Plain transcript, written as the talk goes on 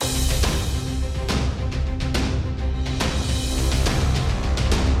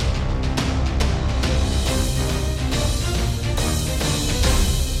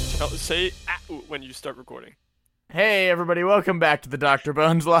say when you start recording. Hey everybody, welcome back to the Dr.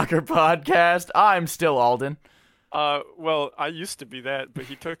 Bones Locker podcast. I'm still Alden. Well, I used to be that, but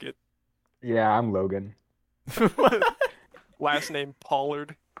he took it. Yeah, I'm Logan. Last name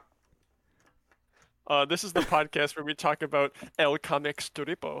Pollard. This is the podcast where we talk about El Comic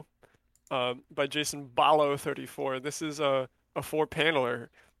Stripo, by Jason Balo 34. This is a four-paneler,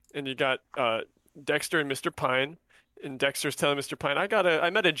 and you got Dexter and Mr. Pine. And Dexter's telling Mr. Pine, I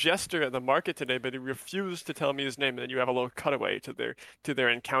met a jester at the market today, but he refused to tell me his name. And then you have a little cutaway to their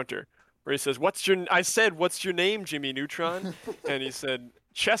encounter, where he says, "What's your name, Jimmy Neutron?" And he said,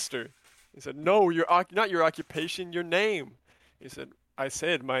 "Chester." He said, "No, not your occupation, your name." He said, "I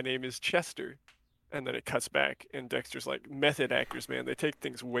said my name is Chester." And then it cuts back, and Dexter's like, method actors, man, they take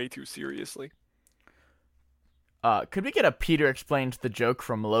things way too seriously. Could we get a Peter explains the joke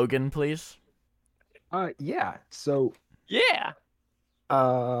from Logan, please? Yeah. So, Yeah.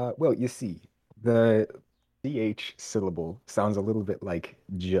 well, you see, the CH syllable sounds a little bit like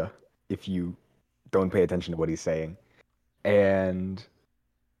J if you don't pay attention to what he's saying. And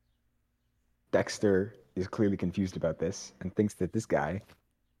Dexter is clearly confused about this and thinks that this guy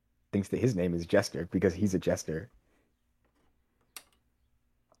thinks that his name is Jester because he's a jester.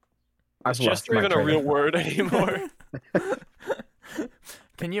 Is jester even a real word anymore?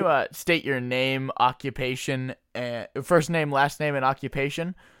 Can you state your name, occupation, first name, last name, and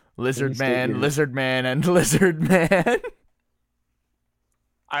occupation? Lizard Man, Lizard Man, and Lizard Man.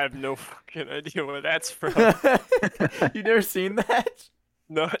 I have no fucking idea where that's from. You never seen that?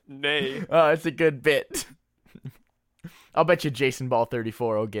 Nay. Oh, it's a good bit. I'll bet you Jason Ball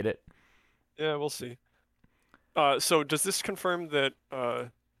 34 will get it. Yeah, we'll see. So does this confirm that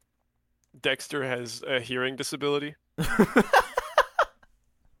Dexter has a hearing disability?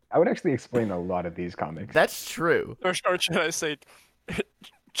 I would actually explain a lot of these comics. That's true. Or should I say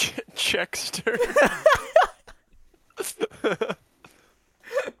Chexter?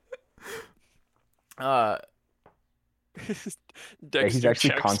 Yeah, he's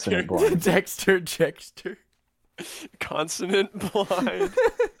actually Chexter. consonant blind. Dexter. Consonant blind?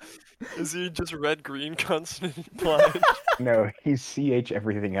 Is he just red-green consonant blind? No, he's CH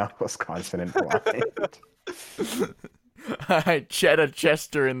everything else consonant blind. I Cheddar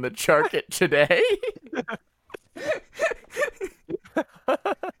Chester in the Charket today.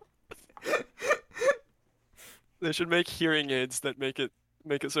 They should make hearing aids that make it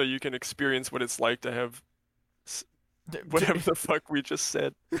so you can experience what it's like to have whatever the fuck we just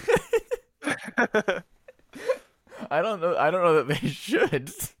said. I don't know that they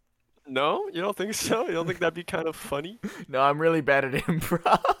should. No? You don't think so? You don't think that'd be kind of funny? No, I'm really bad at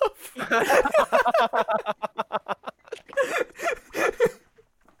improv.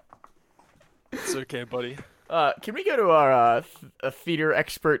 It's okay, buddy. Can we go to our theater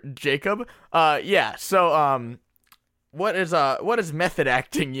expert Jacob? Yeah. So what is method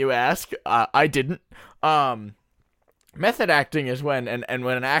acting, you ask? I didn't. Method acting is when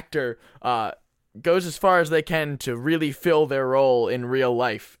an actor goes as far as they can to really fill their role in real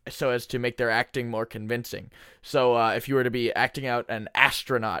life so as to make their acting more convincing. So if you were to be acting out an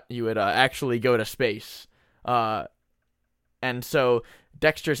astronaut, you would actually go to space. And so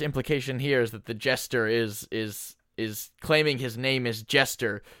Dexter's implication here is that the jester is claiming his name is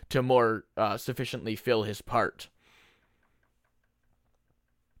Jester to more sufficiently fill his part.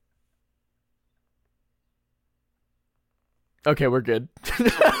 Okay, we're good.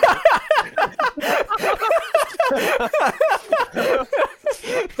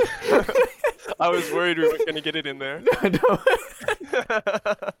 I was worried we weren't going to get it in there.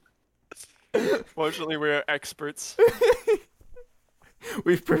 Fortunately, we're experts.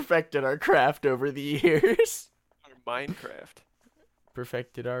 We've perfected our craft over the years. Our Minecraft.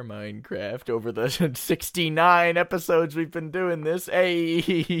 Perfected our Minecraft over the 69 episodes we've been doing this.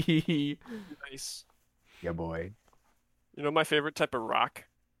 Hey. Nice. Yeah, boy. You know my favorite type of rock?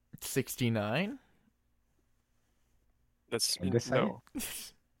 69? That's Andesite? no.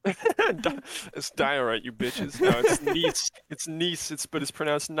 It's diorite, you bitches. No, it's gneiss. It's gneiss. But it's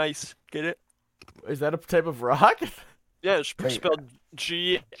pronounced nice. Get it? Is that a type of rock? Yeah, it's Wait. spelled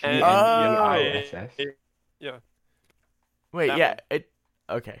G-N-E-I-S. Yeah. Wait, That yeah, one. it.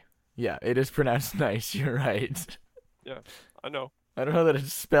 Okay, yeah, it is pronounced nice. You're right. Yeah, I know. I don't know that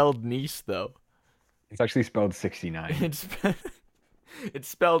it's spelled nice though. It's actually spelled 69. It's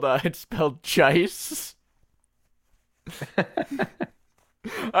spelled chice.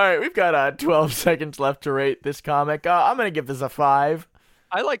 All right, we've got 12 seconds left to rate this comic. I'm gonna give this a 5.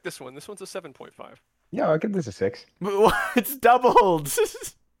 I like this one. This one's a 7.5. Yeah, I'll give this a 6. It's doubled.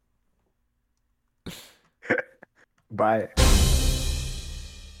 Bye.